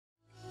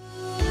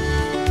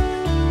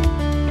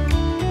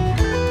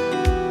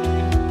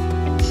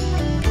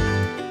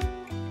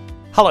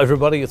Hello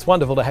everybody, it's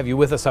wonderful to have you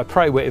with us. I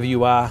pray wherever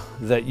you are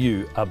that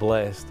you are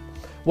blessed.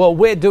 Well,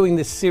 we're doing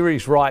this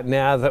series right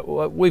now that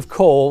we've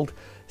called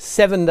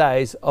 7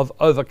 Days of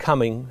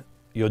Overcoming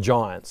Your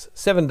Giants.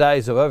 7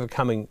 Days of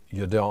Overcoming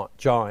Your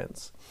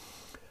Giants.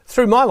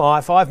 Through my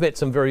life, I've met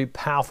some very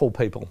powerful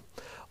people.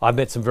 I've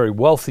met some very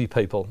wealthy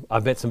people.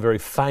 I've met some very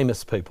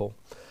famous people.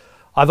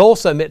 I've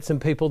also met some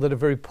people that are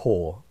very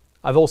poor.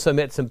 I've also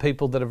met some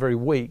people that are very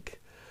weak.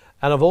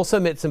 And I've also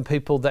met some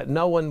people that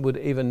no one would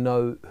even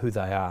know who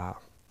they are.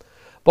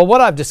 But what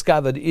I've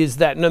discovered is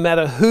that no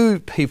matter who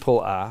people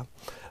are,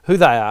 who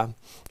they are,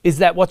 is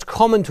that what's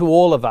common to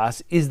all of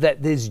us is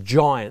that there's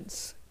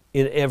giants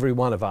in every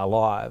one of our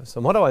lives.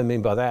 And what do I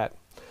mean by that?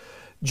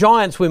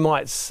 Giants we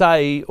might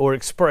say or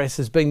express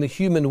as being the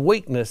human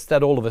weakness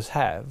that all of us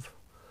have.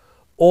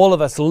 All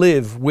of us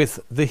live with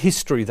the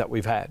history that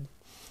we've had.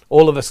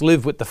 All of us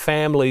live with the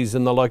families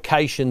and the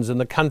locations and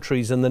the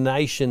countries and the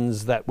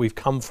nations that we've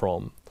come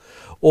from.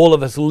 All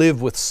of us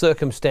live with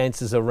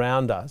circumstances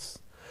around us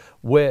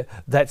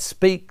that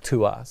speak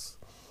to us.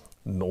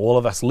 All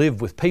of us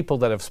live with people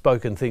that have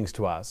spoken things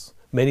to us.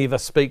 Many of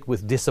us speak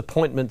with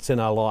disappointments in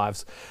our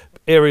lives,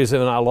 areas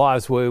in our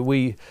lives where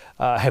we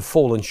have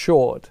fallen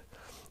short.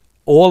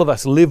 All of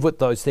us live with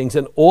those things,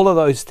 and all of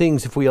those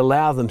things, if we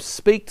allow them,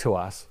 speak to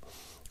us,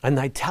 and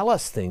they tell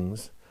us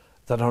things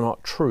that are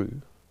not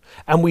true.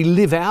 And we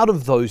live out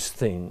of those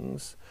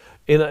things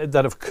that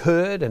have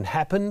occurred and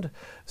happened,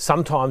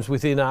 sometimes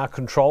within our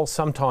control,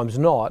 sometimes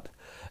not,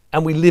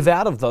 and we live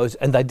out of those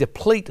and they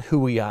deplete who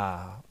we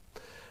are.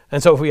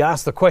 And so if we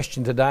ask the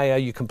question today, are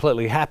you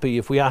completely happy?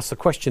 If we ask the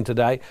question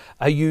today,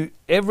 are you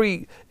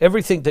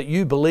everything that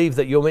you believe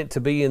that you're meant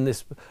to be in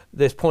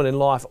this point in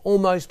life?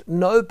 Almost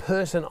no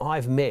person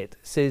I've met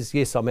says,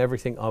 yes, I'm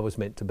everything I was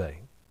meant to be.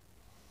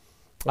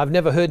 I've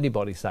never heard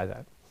anybody say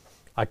that.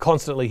 I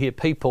constantly hear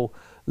people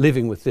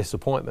living with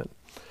disappointment.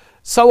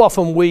 So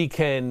often we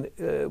can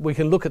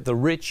look at the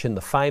rich and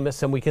the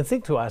famous and we can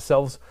think to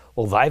ourselves,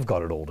 well, they've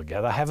got it all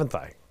together, haven't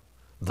they?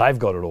 They've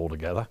got it all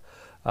together.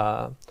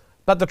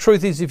 But the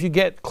truth is, if you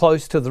get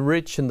close to the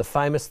rich and the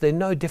famous, they're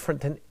no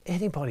different than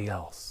anybody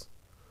else.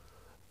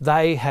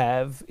 They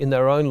have, in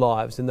their own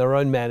lives, in their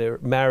own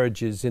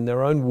marriages, in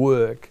their own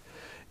work,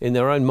 in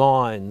their own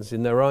minds,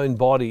 in their own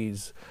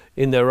bodies,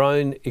 in their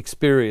own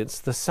experience,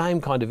 the same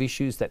kind of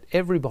issues that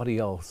everybody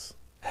else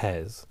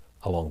has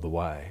along the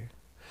way.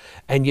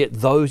 And yet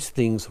those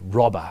things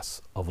rob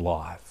us of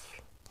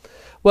life.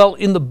 Well,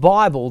 in the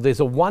Bible, there's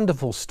a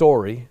wonderful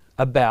story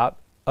about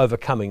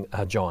overcoming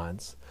our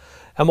giants.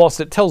 And whilst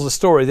it tells a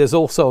story, there's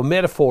also a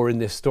metaphor in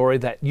this story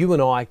that you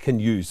and I can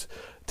use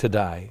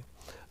today.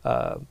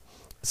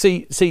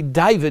 See,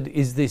 David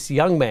is this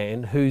young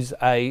man who's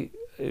a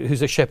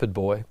shepherd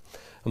boy.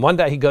 And one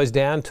day he goes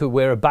down to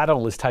where a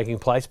battle is taking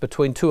place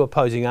between two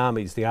opposing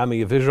armies, the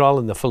army of Israel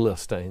and the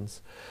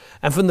Philistines.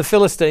 And from the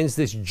Philistines,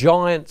 this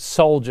giant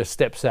soldier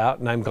steps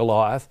out named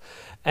Goliath,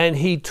 and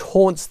he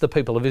taunts the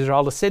people of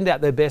Israel to send out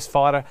their best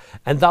fighter,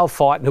 and they'll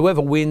fight, and whoever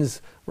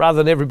wins, rather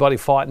than everybody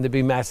fighting, there'll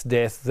be mass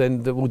death,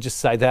 then we'll just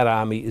say that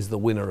army is the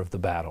winner of the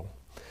battle.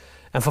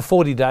 And for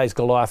 40 days,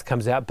 Goliath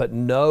comes out, but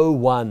no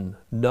one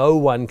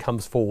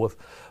comes forth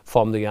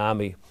from the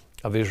army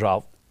of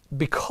Israel,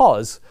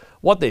 because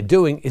what they're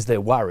doing is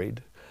they're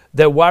worried.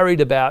 They're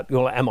worried about,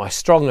 am I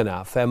strong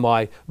enough? Am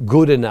I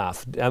good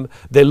enough?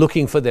 They're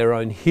looking for their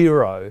own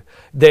hero.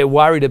 They're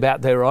worried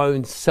about their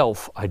own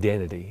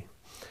self-identity.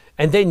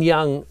 And then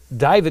young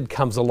David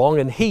comes along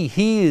and he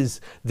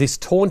hears this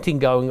taunting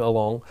going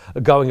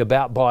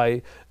about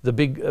by the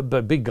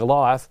big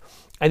Goliath,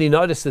 and he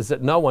notices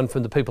that no one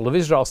from the people of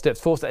Israel steps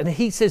forth. And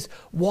he says,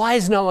 why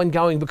is no one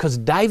going? Because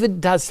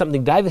David does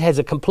something. David has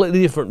a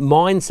completely different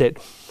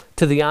mindset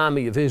to the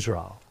army of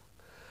Israel.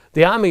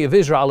 The army of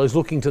Israel is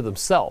looking to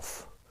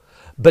themselves,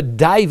 but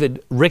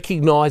David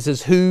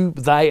recognizes who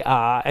they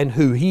are and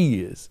who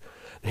he is.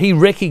 He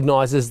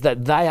recognizes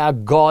that they are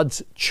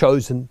God's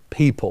chosen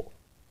people.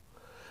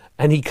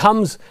 And he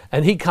comes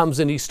and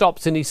he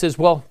stops and he says,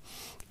 well,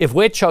 if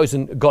we're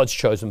God's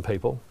chosen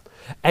people,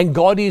 and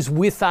God is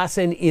with us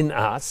and in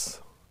us,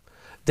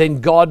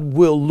 then God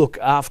will look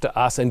after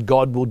us and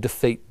God will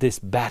defeat this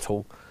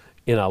battle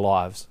in our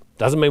lives.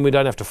 Doesn't mean we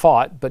don't have to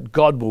fight, but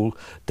God will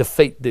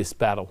defeat this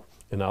battle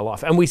in our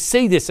life. And we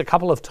see this a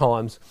couple of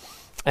times,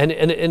 and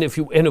if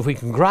we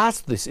can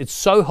grasp this, it's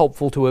so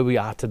helpful to where we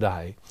are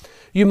today.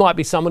 You might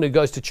be someone who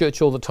goes to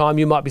church all the time.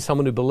 You might be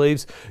someone who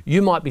believes.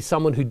 You might be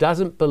someone who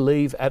doesn't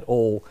believe at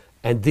all,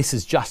 and this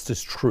is just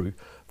as true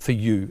for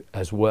you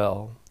as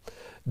well.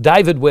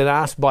 David, when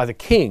asked by the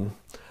king,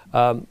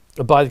 how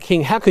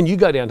can you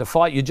go down to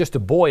fight? You're just a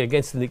boy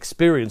against an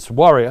experienced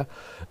warrior.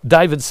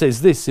 David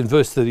says this in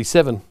verse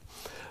 37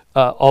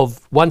 of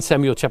 1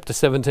 Samuel chapter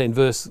 17,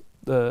 verse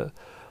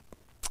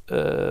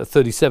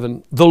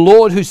 37, the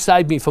Lord who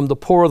saved me from the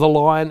paw of the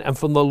lion and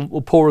from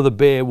the paw of the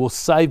bear will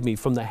save me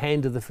from the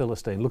hand of the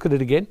Philistine. Look at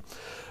it again.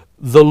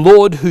 The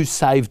Lord who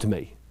saved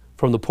me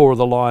from the paw of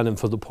the lion and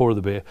from the paw of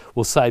the bear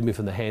will save me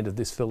from the hand of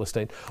this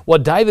Philistine.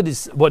 What David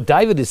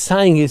is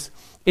saying is,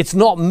 it's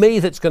not me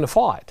that's going to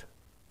fight.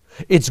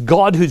 It's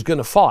God who's going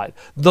to fight.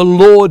 The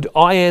Lord,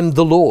 I am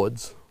the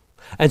Lord's.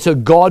 And so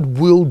God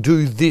will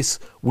do this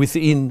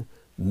within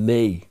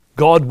me.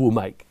 God will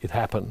make it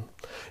happen.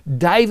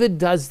 David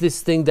does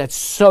this thing that's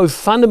so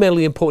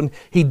fundamentally important.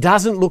 He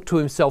doesn't look to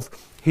himself.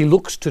 He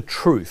looks to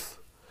truth.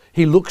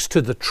 He looks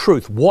to the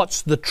truth.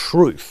 What's the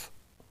truth?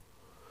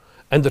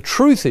 And the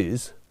truth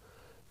is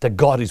that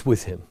God is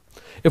with him.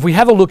 If we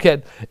have a look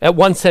at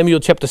 1 Samuel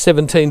chapter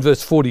 17,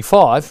 verse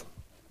 45,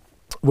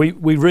 we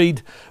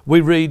read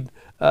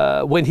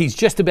when he's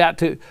just about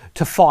to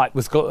fight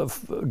with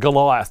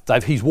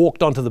Goliath. He's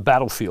walked onto the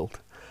battlefield.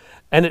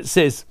 And it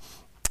says,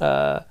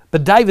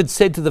 but David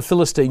said to the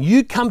Philistine,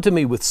 you come to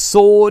me with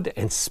sword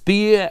and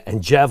spear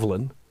and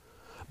javelin,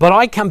 but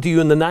I come to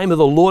you in the name of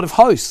the Lord of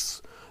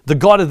hosts, the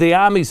God of the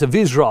armies of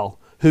Israel,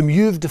 whom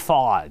you've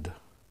defied.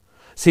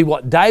 See,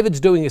 what David's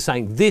doing is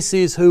saying, this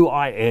is who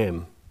I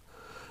am.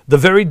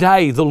 This very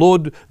day the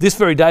Lord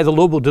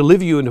will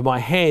deliver you into my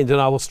hand, and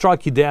I will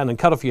strike you down and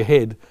cut off your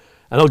head,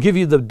 and I'll give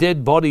you the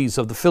dead bodies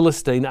of the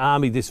Philistine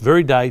army this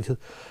very day to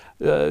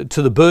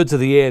the birds of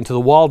the air and to the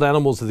wild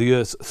animals of the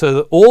earth, so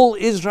that all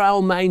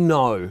Israel may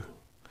know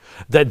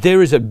that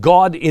there is a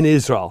God in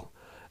Israel,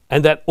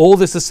 and that all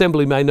this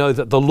assembly may know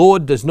that the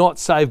Lord does not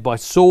save by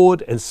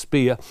sword and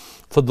spear,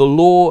 for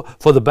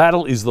the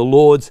battle is the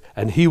Lord's,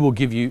 and he will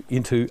give you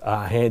into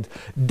our hand.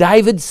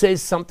 David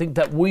says something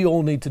that we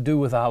all need to do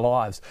with our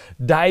lives.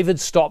 David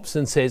stops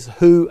and says,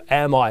 who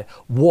am I?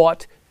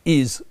 What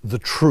is the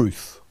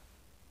truth?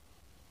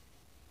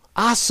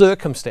 Our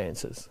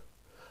circumstances,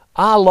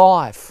 our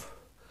life,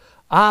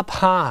 our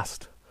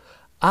past,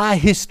 our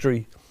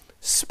history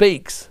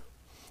speaks.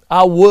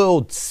 Our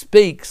world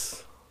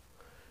speaks.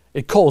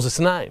 It calls us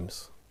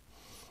names.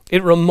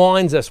 It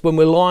reminds us when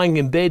we're lying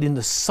in bed in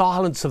the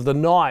silence of the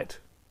night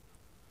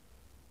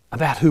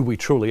about who we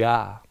truly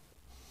are.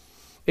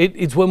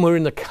 It's when we're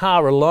in the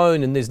car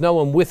alone and there's no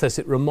one with us,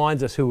 it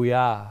reminds us who we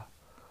are.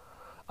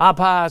 Our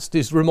past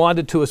is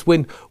reminded to us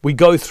when we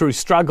go through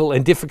struggle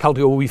and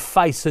difficulty, or we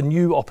face a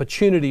new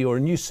opportunity or a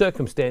new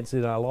circumstance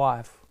in our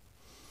life.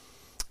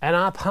 And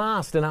our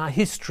past and our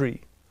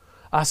history,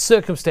 our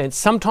circumstance,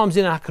 sometimes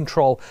in our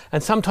control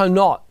and sometimes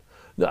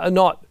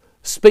not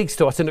speaks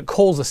to us, and it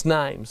calls us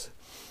names.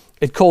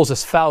 It calls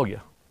us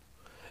failure.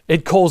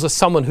 It calls us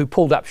someone who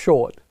pulled up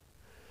short.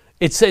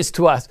 It says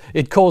to us,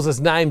 it calls us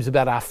names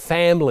about our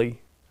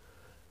family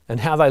and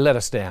how they let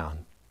us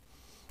down.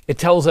 It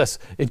calls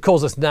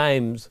us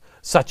names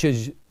such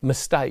as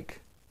mistake.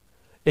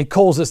 It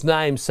calls us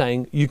names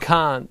saying you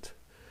can't.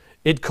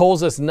 It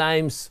calls us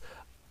names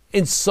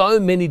in so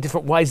many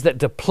different ways that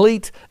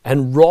deplete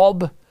and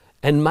rob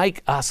and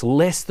make us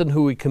less than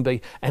who we can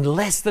be and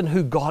less than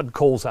who God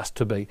calls us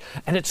to be.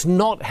 And it's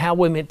not how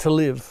we're meant to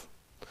live.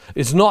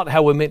 It's not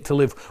how we're meant to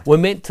live. We're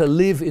meant to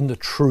live in the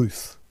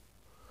truth.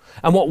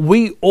 And what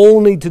we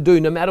all need to do,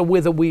 no matter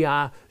whether we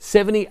are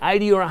 70,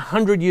 80 or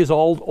 100 years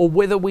old, or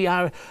whether we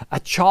are a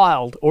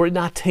child or in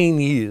our teen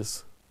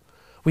years,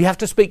 we have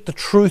to speak the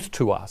truth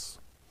to us.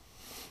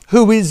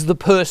 Who is the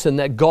person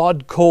that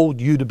God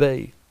called you to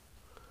be?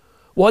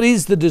 What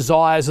is the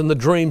desires and the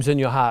dreams in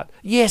your heart?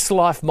 Yes,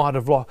 life might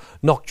have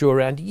knocked you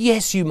around.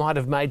 Yes, you might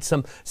have made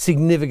some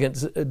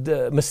significant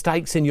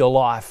mistakes in your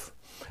life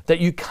that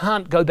you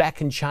can't go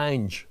back and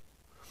change.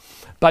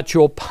 But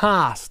your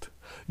past,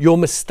 your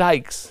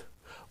mistakes,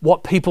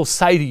 what people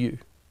say to you,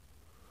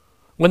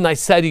 when they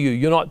say to you,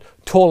 you're not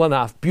tall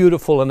enough,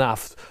 beautiful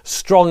enough,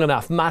 strong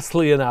enough,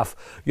 muscly enough,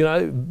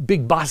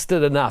 big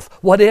busted enough,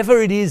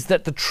 whatever it is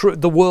that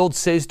the world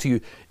says to you,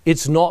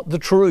 it's not the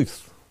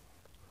truth.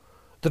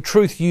 The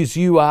truth is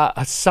you are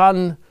a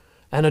son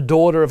and a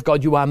daughter of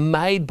God. You are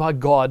made by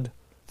God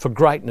for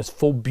greatness,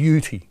 for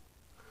beauty.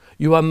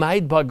 You are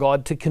made by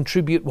God to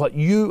contribute what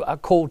you are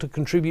called to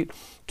contribute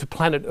to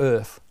planet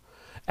Earth.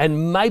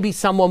 And maybe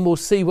someone will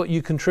see what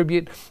you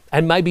contribute,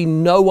 and maybe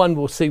no one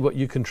will see what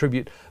you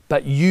contribute,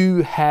 but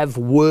you have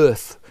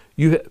worth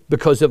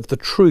because of the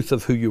truth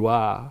of who you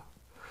are.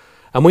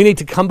 And we need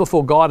to come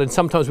before God, and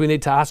sometimes we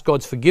need to ask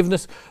God's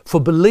forgiveness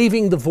for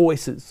believing the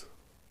voices.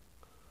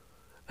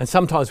 And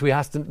sometimes we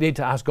need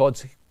to ask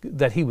God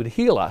that he would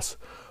heal us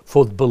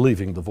for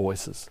believing the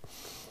voices.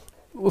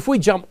 If we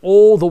jump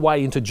all the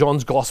way into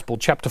John's Gospel,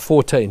 chapter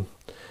 14,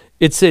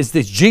 it says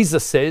this.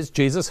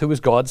 Jesus, who is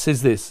God,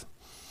 says this.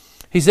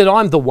 He said,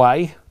 I'm the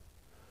way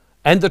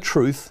and the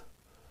truth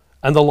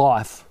and the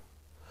life.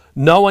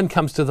 No one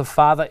comes to the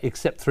Father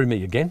except through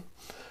me. Again,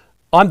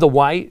 I'm the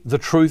way, the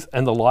truth,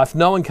 and the life.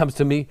 No one comes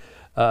to me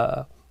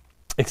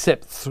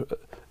except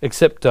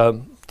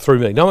through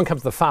me. No one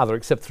comes to the Father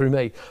except through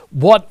me.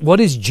 What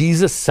is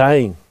Jesus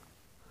saying?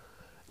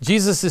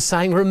 Jesus is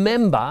saying,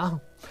 remember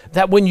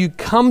that when you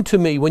come to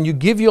me, when you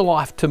give your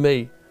life to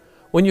me,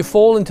 when you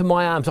fall into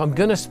my arms, I'm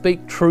going to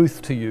speak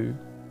truth to you.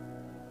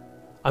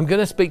 I'm going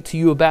to speak to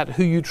you about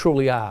who you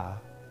truly are.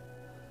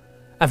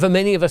 And for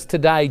many of us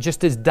today,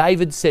 just as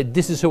David said,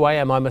 this is who I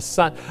am. I'm a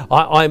son.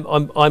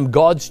 I'm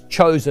God's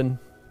chosen.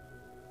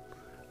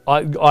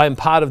 I am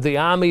part of the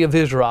army of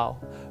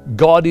Israel.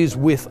 God is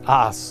with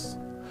us.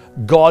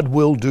 God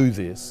will do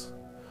this.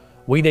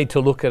 We need to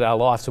look at our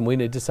lives and we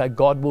need to say,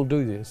 God will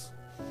do this.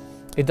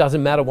 It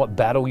doesn't matter what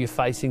battle you're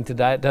facing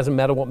today. It doesn't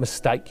matter what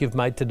mistake you've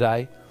made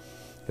today.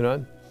 You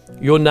know,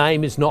 your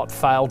name is not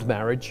failed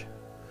marriage.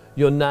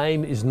 Your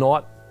name is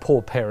not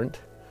poor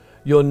parent.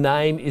 Your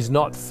name is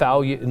not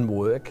failure in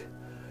work.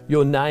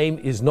 Your name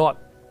is not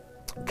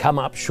come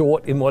up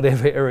short in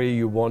whatever area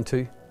you want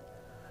to.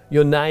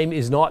 Your name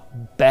is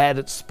not bad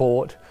at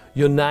sport.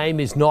 Your name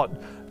is not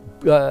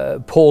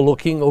poor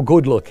looking or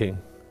good looking.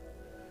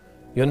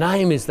 Your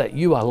name is that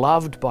you are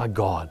loved by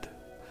God.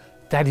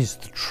 That is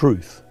the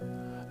truth,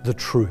 the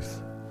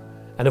truth.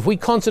 And if we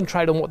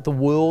concentrate on what the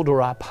world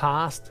or our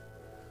past,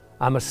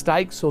 our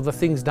mistakes or the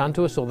things done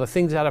to us or the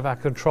things out of our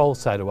control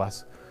say to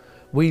us,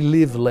 we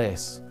live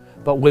less.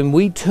 But when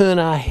we turn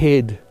our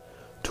head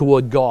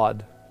toward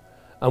God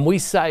and we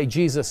say,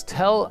 Jesus,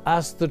 tell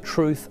us the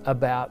truth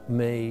about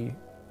me,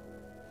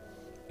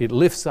 it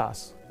lifts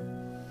us.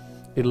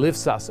 It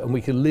lifts us and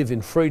we can live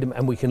in freedom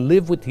and we can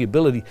live with the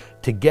ability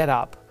to get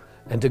up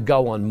and to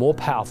go on more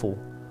powerful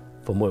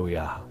from where we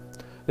are.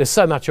 There's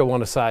so much I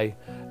want to say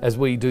as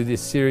we do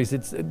this series.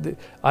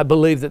 I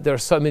believe that there are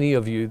so many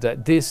of you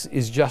that this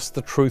is just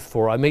the truth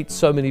for. I meet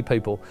so many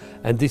people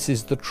and this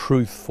is the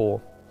truth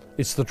for.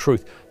 It's the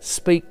truth.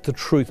 Speak the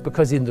truth,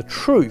 because in the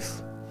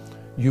truth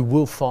you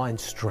will find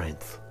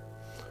strength.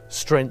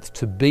 Strength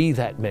to be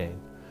that man,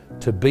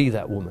 to be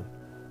that woman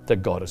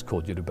that God has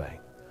called you to be.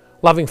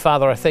 Loving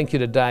Father, I thank you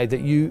today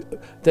that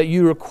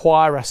you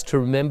require us to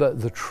remember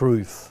the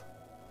truth.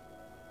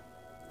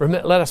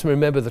 Let us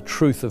remember the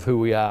truth of who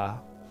we are,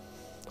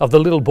 of the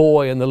little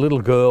boy and the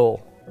little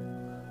girl,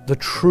 the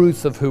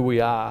truth of who we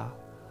are,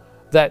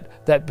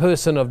 that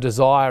person of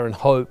desire and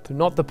hope,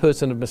 not the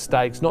person of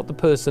mistakes, not the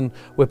person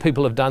where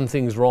people have done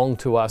things wrong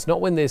to us,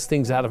 not when there's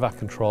things out of our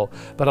control,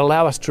 but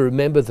allow us to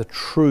remember the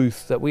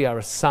truth that we are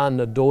a son,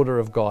 a daughter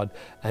of God,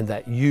 and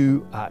that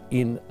you are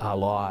in our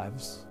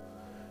lives.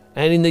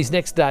 And in these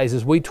next days,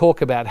 as we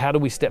talk about how do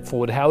we step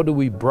forward, how do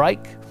we break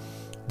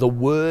the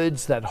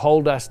words that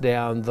hold us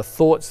down, the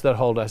thoughts that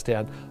hold us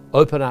down,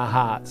 open our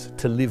hearts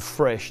to live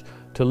fresh,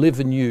 to live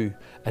anew,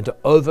 and to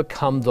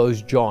overcome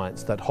those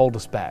giants that hold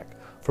us back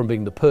from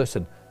being the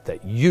person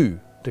that you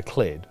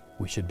declared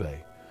we should be.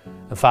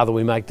 And Father,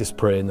 we make this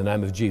prayer in the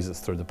name of Jesus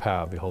through the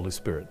power of your Holy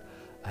Spirit.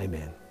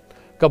 Amen.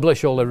 God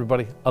bless you all,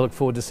 everybody. I look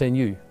forward to seeing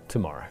you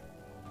tomorrow.